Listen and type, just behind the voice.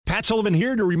Matt Sullivan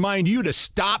here to remind you to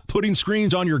stop putting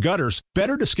screens on your gutters.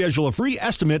 Better to schedule a free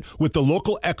estimate with the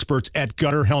local experts at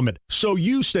Gutter Helmet so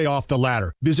you stay off the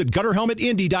ladder. Visit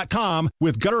GutterHelmetIndy.com.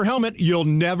 With Gutter Helmet, you'll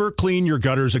never clean your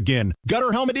gutters again.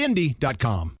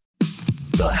 GutterHelmetIndy.com.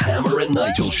 The Hammer and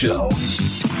Nigel Show.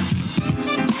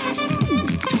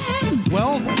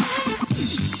 Well,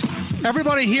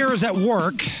 everybody here is at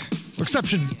work,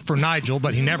 exception for Nigel,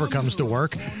 but he never comes to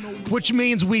work, which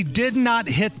means we did not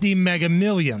hit the Mega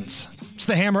Millions. It's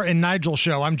the Hammer and Nigel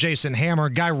Show. I'm Jason Hammer.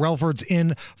 Guy Relford's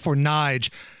in for Nige.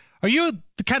 Are you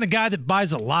the kind of guy that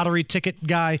buys a lottery ticket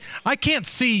guy? I can't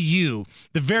see you,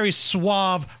 the very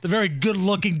suave, the very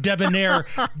good-looking, debonair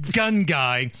gun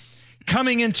guy,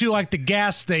 coming into like the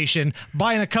gas station,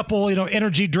 buying a couple,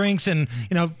 energy drinks and,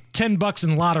 $10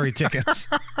 in lottery tickets.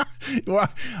 Well,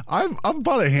 I've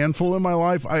bought a handful in my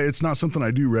life. It's not something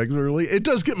I do regularly. It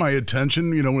does get my attention,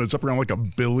 when it's up around like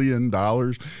 $1 billion.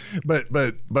 But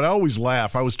I always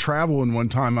laugh. I was traveling one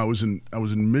time. I was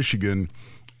in Michigan,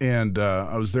 and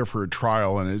I was there for a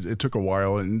trial, and it took a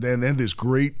while. And they had this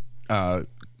great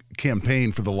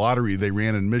campaign for the lottery they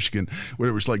ran in Michigan, where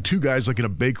it was like two guys like in a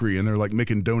bakery, and they're like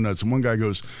making donuts, and one guy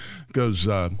goes,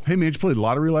 "Hey man, did you play the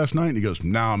lottery last night?" And he goes,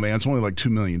 "Nah man, it's only like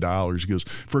 $2 million." He goes,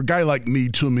 "For a guy like me,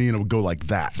 $2 million would go like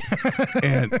that."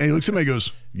 and he looks at me and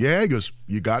goes, "Yeah." He goes,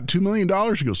 "You got $2 million?"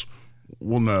 He goes,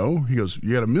 "Well, no." He goes,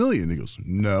 "You got $1 million?" He goes,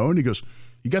 "No." And he goes,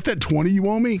 "You got that 20 you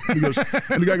owe me?" He goes,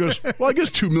 and the guy goes, "Well, I guess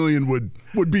 $2 million would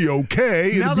be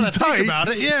okay. Now It'd that be I tight." think about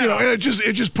it, yeah. And it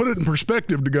just put it in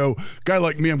perspective to go, guy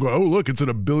like me, I'm going, oh look, it's at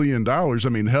 $1 billion. I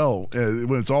mean, hell,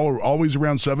 when it's always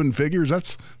around seven figures,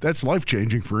 that's life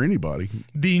changing for anybody.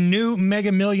 The new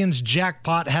Mega Millions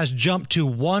jackpot has jumped to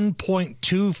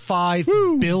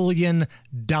 $1.25 billion.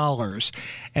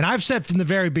 And I've said from the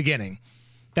very beginning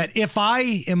that if I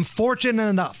am fortunate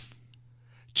enough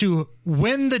to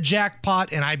win the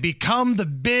jackpot and I become the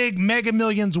big Mega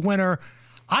Millions winner,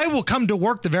 I will come to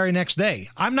work the very next day.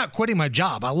 I'm not quitting my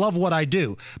job. I love what I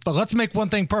do. But let's make one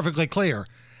thing perfectly clear.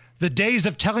 The days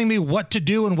of telling me what to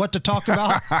do and what to talk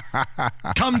about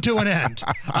come to an end.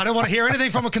 I don't want to hear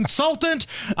anything from a consultant.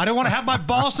 I don't want to have my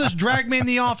bosses drag me in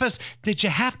the office. Did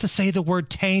you have to say the word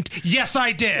taint? Yes,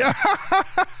 I did.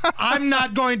 I'm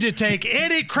not going to take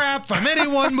any crap from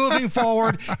anyone moving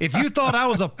forward. If you thought I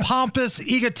was a pompous,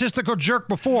 egotistical jerk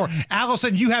before,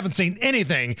 Allison, you haven't seen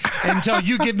anything until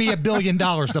you give me $1 billion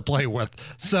to play with.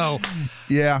 So,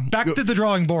 yeah, back to the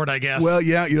drawing board, I guess. Well,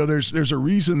 yeah, there's a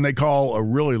reason they call a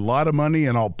really lot of money,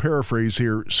 and I'll paraphrase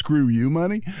here, screw you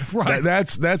money. Right.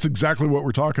 That's exactly what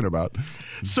we're talking about.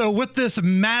 So with this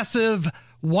massive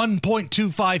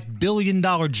 $1.25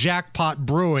 billion jackpot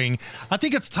brewing, I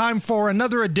think it's time for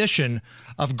another edition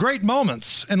of Great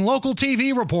Moments and local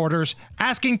TV reporters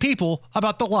asking people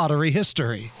about the lottery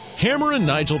history. Hammer and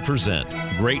Nigel present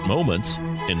Great Moments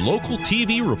and local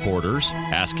TV reporters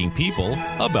asking people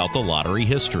about the lottery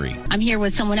history. I'm here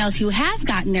with someone else who has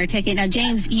gotten their ticket. Now,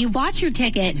 James, you bought your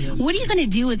ticket. What are you going to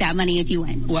do with that money if you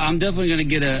win? Well, I'm definitely going to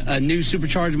get a new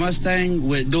supercharged Mustang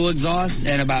with dual exhaust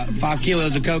and about 5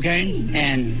 kilos of cocaine,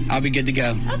 and I'll be good to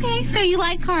go. Okay, so you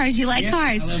like cars. You like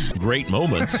cars. Great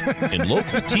Moments and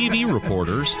local TV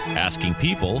reporters asking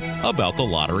people about the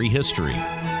lottery history.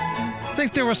 I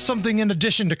think there was something in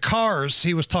addition to cars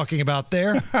he was talking about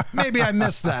there. Maybe I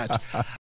missed that.